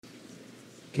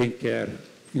Quem quer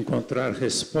encontrar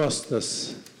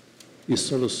respostas e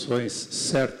soluções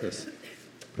certas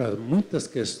para muitas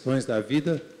questões da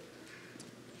vida,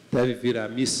 deve vir à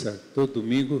missa todo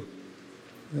domingo,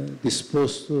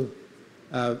 disposto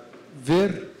a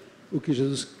ver o que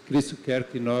Jesus Cristo quer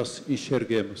que nós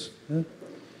enxerguemos.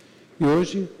 E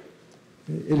hoje,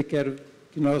 Ele quer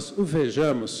que nós o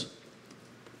vejamos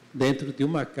dentro de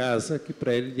uma casa que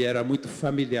para ele era muito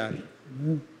familiar.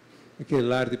 Aquele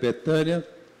lar de Betânia,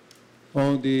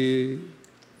 onde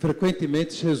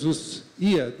frequentemente Jesus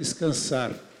ia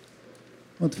descansar,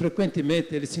 onde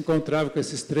frequentemente ele se encontrava com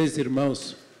esses 3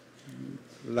 irmãos,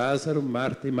 Lázaro,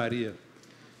 Marta e Maria.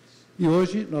 E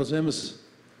hoje nós vemos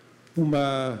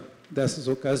uma dessas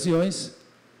ocasiões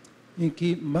em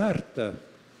que Marta,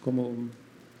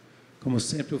 como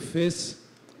sempre o fez,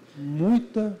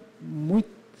 muito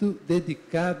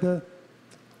dedicada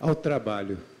ao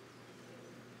trabalho.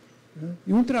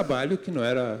 E um trabalho que não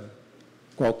era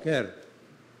qualquer,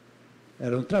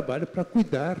 era um trabalho para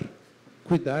cuidar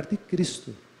de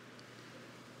Cristo.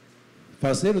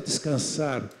 Fazê-lo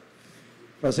descansar,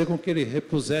 fazer com que ele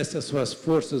repusesse as suas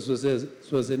forças,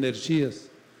 suas energias.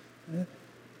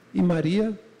 E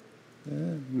Maria,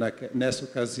 nessa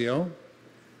ocasião,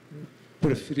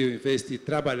 preferiu, em vez de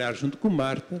trabalhar junto com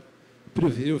Marta,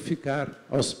 preferiu ficar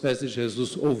aos pés de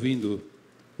Jesus, ouvindo,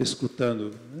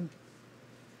 escutando.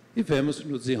 E vemos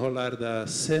no desenrolar da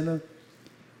cena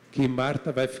que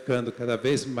Marta vai ficando cada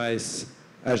vez mais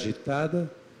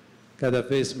agitada, cada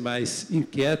vez mais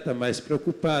inquieta, mais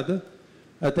preocupada,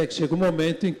 até que chega um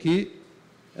momento em que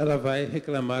ela vai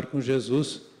reclamar com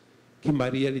Jesus que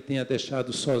Maria lhe tenha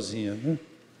deixado sozinha.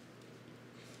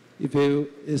 E veio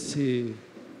esse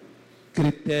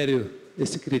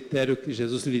critério que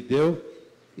Jesus lhe deu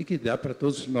e que dá para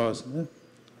todos nós.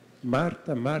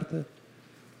 Marta, Marta,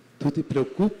 tu te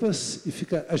preocupas e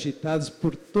fica agitado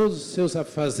por todos os seus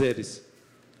afazeres,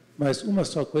 mas uma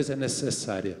só coisa é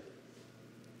necessária.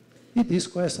 E diz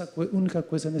qual é essa única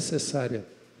coisa necessária.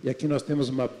 E aqui nós temos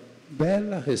uma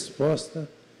bela resposta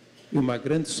e uma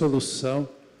grande solução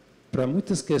para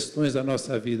muitas questões da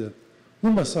nossa vida.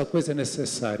 Uma só coisa é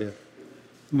necessária.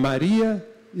 Maria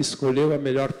escolheu a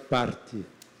melhor parte,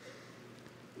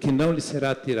 que não lhe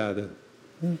será tirada.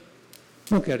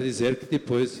 Não quer dizer que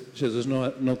depois Jesus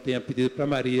não tenha pedido para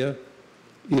Maria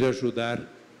ir ajudar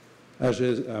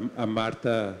a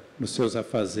Marta nos seus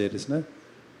afazeres,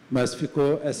 Mas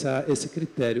ficou esse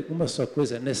critério, uma só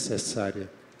coisa necessária.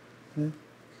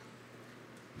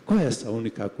 Qual é essa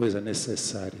única coisa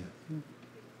necessária?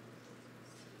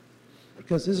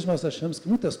 Porque às vezes nós achamos que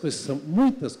muitas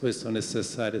coisas são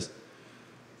necessárias.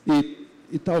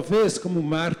 E talvez, como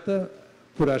Marta,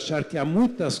 por achar que há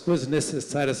muitas coisas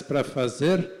necessárias para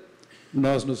fazer,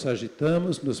 nós nos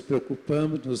agitamos, nos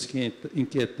preocupamos, nos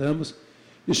inquietamos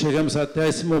e chegamos até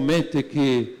esse momento em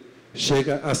que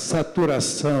chega a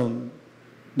saturação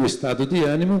no estado de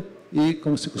ânimo e,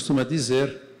 como se costuma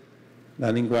dizer, na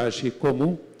linguagem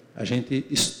comum, a gente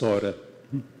estoura.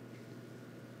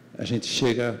 A gente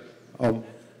chega ao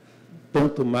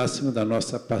ponto máximo da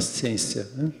nossa paciência.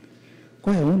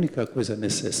 Qual é a única coisa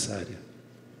necessária?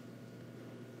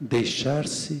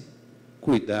 Deixar-se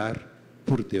cuidar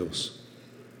por Deus.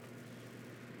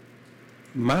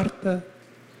 Marta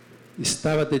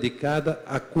estava dedicada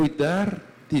a cuidar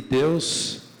de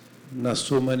Deus na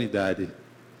sua humanidade.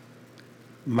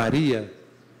 Maria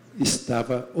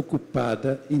estava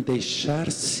ocupada em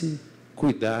deixar-se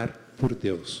cuidar por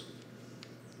Deus.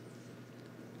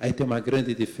 Aí tem uma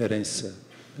grande diferença.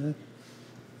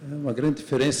 Uma grande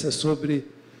diferença sobre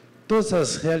todas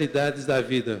as realidades da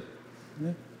vida.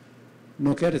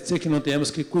 Não quer dizer que não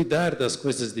tenhamos que cuidar das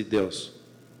coisas de Deus.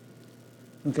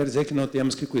 Não quer dizer que não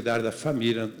tenhamos que cuidar da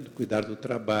família, cuidar do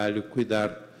trabalho,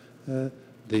 cuidar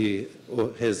de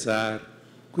rezar,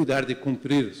 cuidar de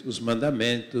cumprir os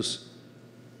mandamentos,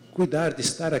 cuidar de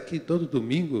estar aqui todo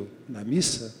domingo na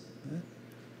missa.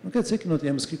 Não quer dizer que não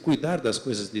tenhamos que cuidar das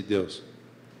coisas de Deus.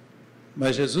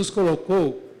 Mas Jesus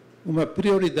colocou uma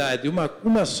prioridade,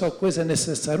 uma só coisa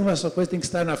necessária, uma só coisa tem que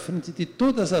estar na frente de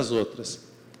todas as outras.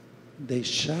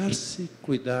 Deixar-se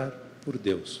cuidar por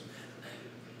Deus.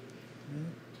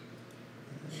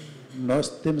 Nós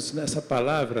temos nessa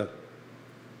palavra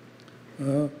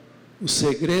o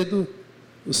segredo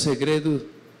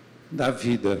da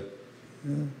vida.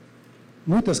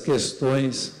 Muitas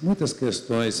questões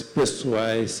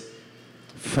pessoais,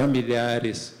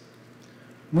 familiares,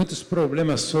 muitos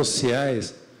problemas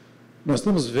sociais, nós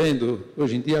estamos vendo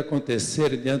hoje em dia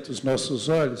acontecer diante dos nossos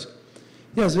olhos,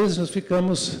 e às vezes nós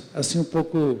ficamos assim um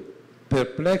pouco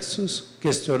perplexos,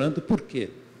 questionando por quê.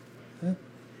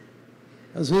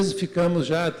 Às vezes ficamos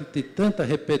já de tanta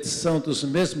repetição dos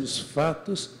mesmos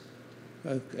fatos,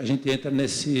 a gente entra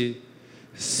nesse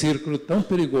círculo tão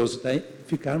perigoso, de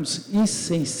ficarmos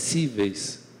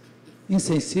insensíveis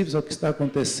ao que está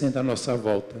acontecendo à nossa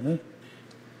volta, né?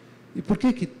 E por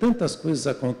que tantas coisas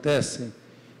acontecem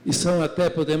e são até,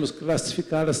 podemos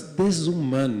classificá-las,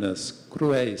 desumanas,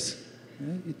 cruéis,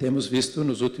 né? E temos visto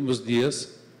nos últimos dias,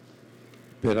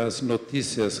 pelas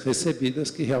notícias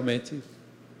recebidas, que realmente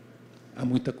há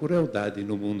muita crueldade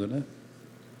no mundo, né?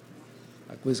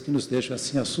 Há coisas que nos deixam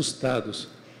assim assustados.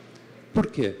 Por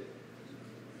quê?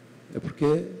 É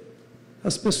porque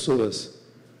as pessoas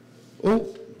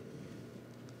ou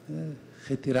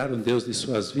retiraram Deus de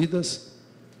suas vidas,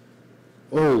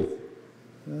 ou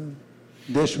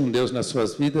deixam Deus nas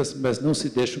suas vidas, mas não se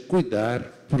deixam cuidar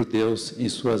por Deus em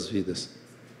suas vidas.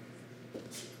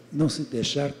 Não se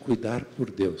deixar cuidar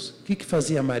por Deus. O que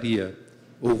fazia Maria?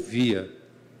 Ouvia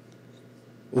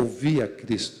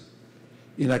Cristo.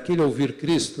 E naquele ouvir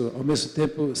Cristo, ao mesmo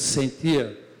tempo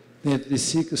sentia dentro de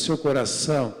si que o seu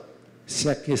coração se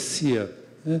aquecia,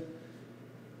 né?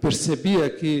 Percebia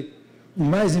que o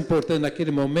mais importante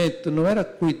naquele momento não era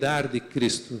cuidar de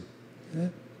Cristo,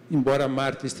 né? Embora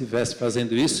Marta estivesse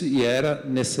fazendo isso e era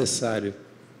necessário,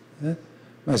 né?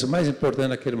 Mas o mais importante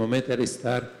naquele momento era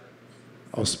estar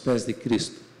aos pés de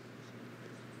Cristo.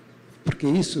 Porque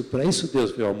para isso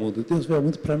Deus veio ao mundo. Deus veio ao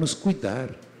mundo para nos cuidar.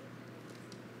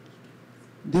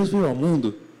 Deus veio ao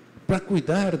mundo para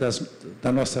cuidar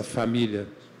da nossa família.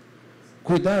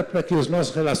 Cuidar para que os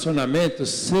nossos relacionamentos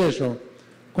sejam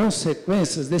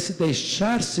consequências desse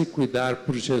deixar-se cuidar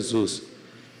por Jesus.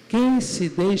 Quem se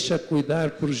deixa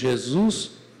cuidar por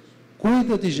Jesus,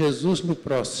 cuida de Jesus no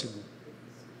próximo.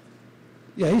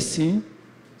 E aí sim,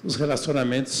 os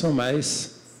relacionamentos são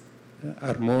mais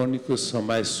harmônicos, são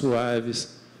mais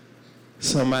suaves,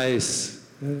 são mais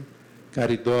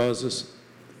caridosos,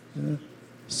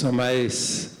 são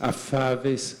mais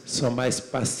afáveis, são mais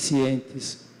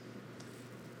pacientes.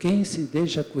 Quem se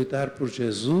deixa cuidar por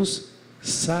Jesus,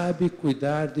 sabe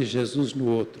cuidar de Jesus no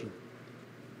outro.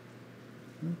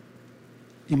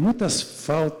 E muitas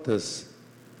faltas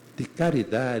de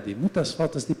caridade, muitas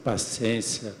faltas de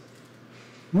paciência,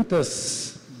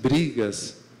 muitas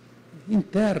brigas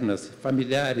internas,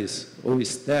 familiares ou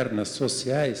externas,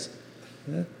 sociais,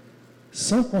 né,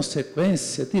 são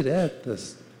consequências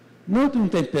diretas, não de um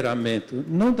temperamento,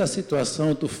 não da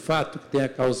situação, do fato que tenha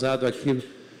causado aquilo,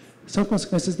 são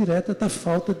consequências diretas da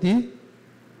falta de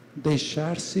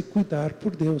deixar-se cuidar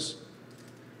por Deus.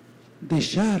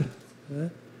 Deixar,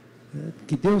 né,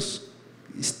 que Deus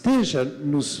esteja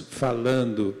nos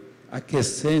falando,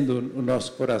 aquecendo o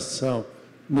nosso coração,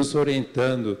 nos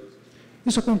orientando.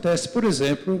 Isso acontece, por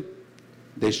exemplo,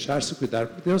 deixar-se cuidar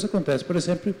por Deus acontece, por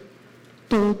exemplo,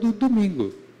 todo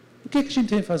domingo. O que a gente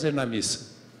vem fazer na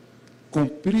missa?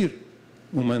 Cumprir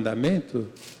um mandamento,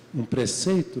 um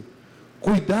preceito,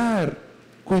 cuidar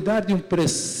de um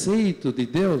preceito de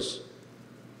Deus.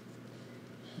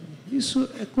 Isso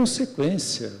é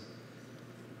consequência.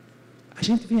 A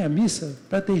gente vem à missa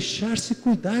para deixar-se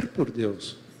cuidar por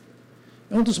Deus.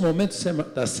 É um dos momentos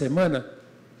da semana,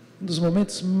 um dos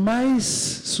momentos mais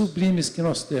sublimes que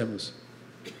nós temos,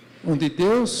 onde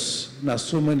Deus, na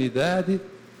sua humanidade,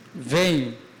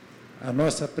 vem à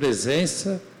nossa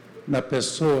presença, na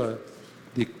pessoa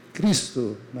de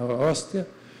Cristo, na hóstia,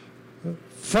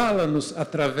 fala-nos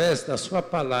através da sua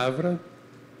palavra,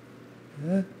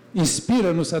 né?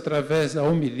 Inspira-nos através da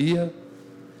homilia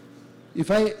e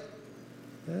vai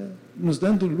nos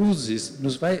dando luzes,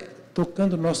 nos vai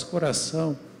tocando o nosso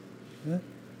coração, né?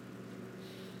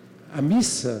 A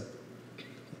missa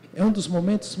é um dos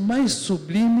momentos mais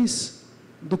sublimes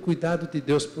do cuidado de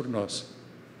Deus por nós.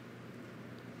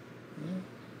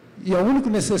 E é o único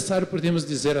necessário, podemos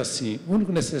dizer assim, o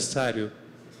único necessário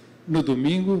no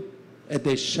domingo é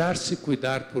deixar-se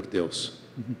cuidar por Deus.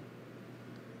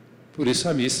 Por isso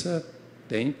a missa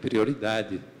tem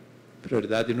prioridade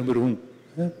número 1.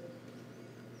 Né?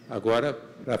 Agora,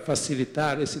 para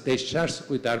facilitar esse deixar-se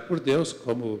cuidar por Deus,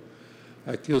 como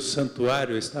aqui o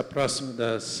santuário está próximo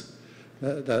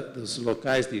dos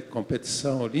locais de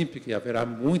competição olímpica, e haverá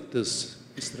muitos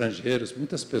estrangeiros,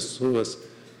 muitas pessoas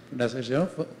nessa região,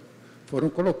 foram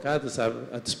colocadas à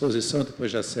disposição,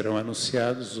 depois já serão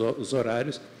anunciados os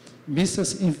horários,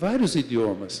 missas em vários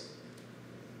idiomas.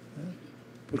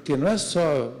 Porque não é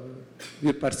só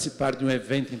vir participar de um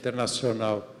evento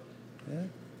internacional,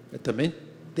 também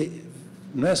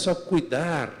não é só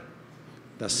cuidar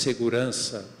da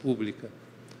segurança pública,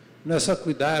 não é só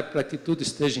cuidar para que tudo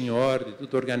esteja em ordem,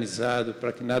 tudo organizado,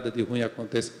 para que nada de ruim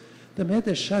aconteça, também é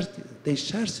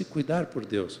deixar-se cuidar por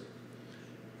Deus.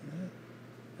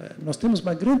 nós temos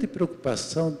uma grande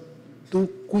preocupação do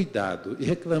cuidado e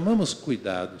reclamamos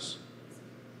cuidados.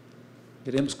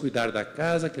 Queremos cuidar da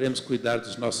casa, queremos cuidar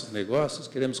dos nossos negócios,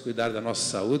 queremos cuidar da nossa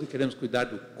saúde, queremos cuidar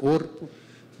do corpo,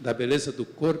 da beleza do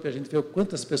corpo. E a gente vê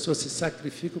quantas pessoas se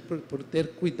sacrificam por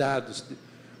ter cuidados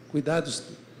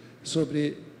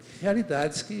sobre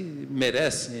realidades que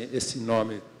merecem esse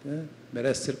nome, né?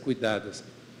 Merecem ser cuidadas.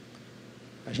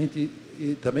 A gente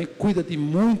também cuida de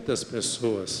muitas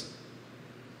pessoas.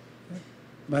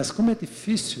 Mas como é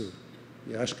difícil,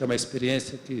 e acho que é uma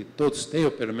experiência que todos têm,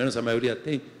 ou pelo menos a maioria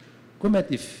tem, como é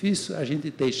difícil a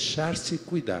gente deixar-se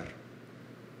cuidar.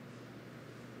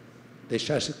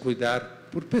 Deixar-se cuidar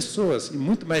por pessoas, e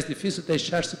muito mais difícil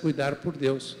deixar-se cuidar por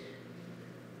Deus.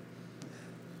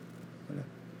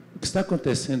 O que está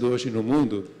acontecendo hoje no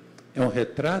mundo é um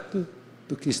retrato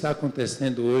do que está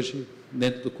acontecendo hoje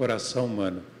dentro do coração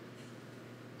humano.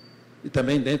 E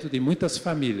também dentro de muitas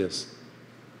famílias.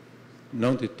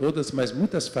 Não de todas, mas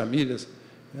muitas famílias,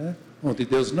 né, onde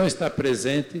Deus não está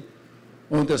presente,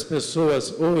 onde as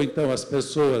pessoas, ou então as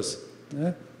pessoas,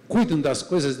 né, cuidam das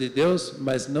coisas de Deus,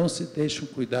 mas não se deixam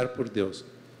cuidar por Deus.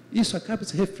 Isso acaba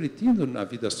se refletindo na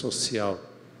vida social,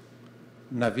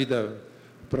 na vida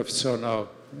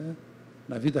profissional, né,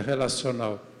 na vida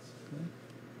relacional.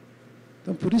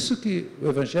 Então, por isso que o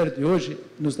Evangelho de hoje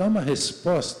nos dá uma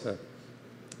resposta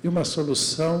e uma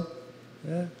solução,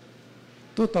 né,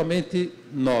 totalmente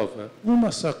nova.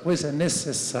 Uma só coisa é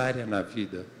necessária na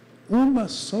vida. Uma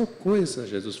só coisa,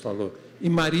 Jesus falou. E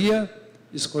Maria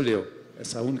escolheu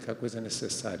essa única coisa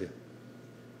necessária.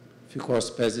 Ficou aos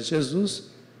pés de Jesus,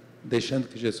 deixando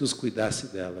que Jesus cuidasse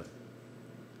dela.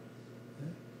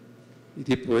 E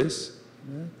depois,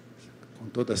 né, com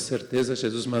toda certeza,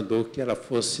 Jesus mandou que ela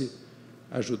fosse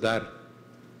ajudar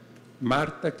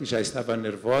Marta, que já estava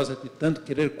nervosa de tanto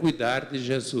querer cuidar de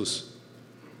Jesus.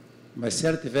 Mas se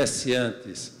ela tivesse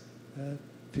antes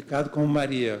ficado com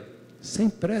Maria, sem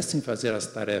pressa em fazer as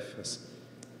tarefas,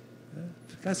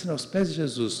 ficasse aos pés de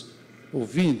Jesus,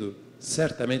 ouvindo,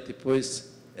 certamente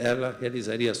depois ela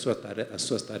realizaria as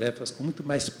suas tarefas com muito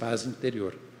mais paz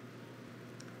interior,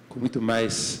 com muito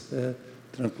mais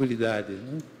tranquilidade.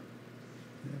 Né?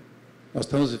 Nós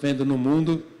estamos vivendo no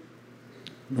mundo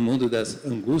das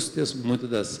angústias, no mundo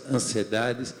das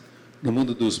ansiedades, no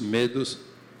mundo dos medos,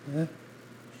 né?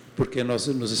 Porque nós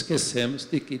nos esquecemos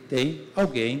de que tem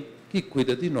alguém que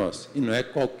cuida de nós, e não é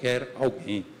qualquer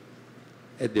alguém,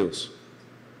 é Deus.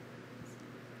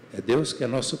 É Deus que é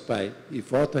nosso Pai. E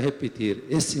volto a repetir,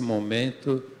 esse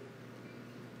momento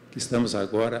que estamos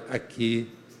agora aqui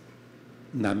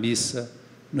na missa,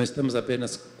 não estamos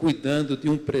apenas cuidando de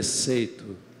um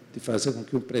preceito, de fazer com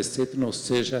que um preceito não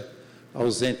seja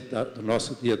ausente do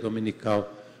nosso dia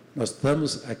dominical. Nós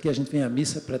estamos aqui, a gente vem à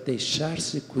missa para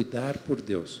deixar-se cuidar por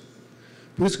Deus.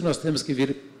 Por isso que nós temos que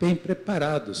vir bem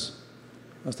preparados.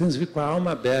 Nós temos que vir com a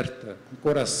alma aberta, com o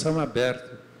coração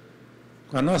aberto,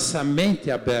 com a nossa mente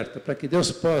aberta, para que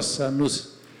Deus possa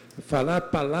nos falar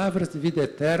palavras de vida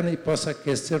eterna e possa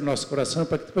aquecer o nosso coração,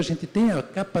 para que depois a gente tenha a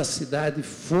capacidade e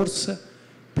força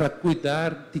para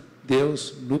cuidar de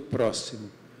Deus no próximo,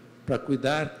 para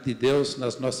cuidar de Deus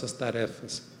nas nossas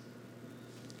tarefas.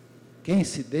 Quem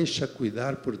se deixa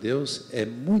cuidar por Deus é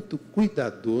muito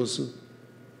cuidadoso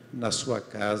na sua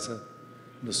casa,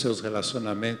 nos seus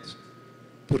relacionamentos,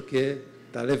 porque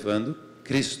está levando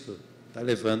Cristo, está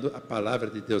levando a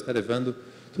palavra de Deus, está levando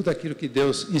tudo aquilo que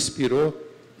Deus inspirou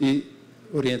e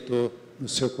orientou no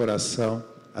seu coração,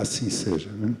 assim seja,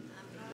 né?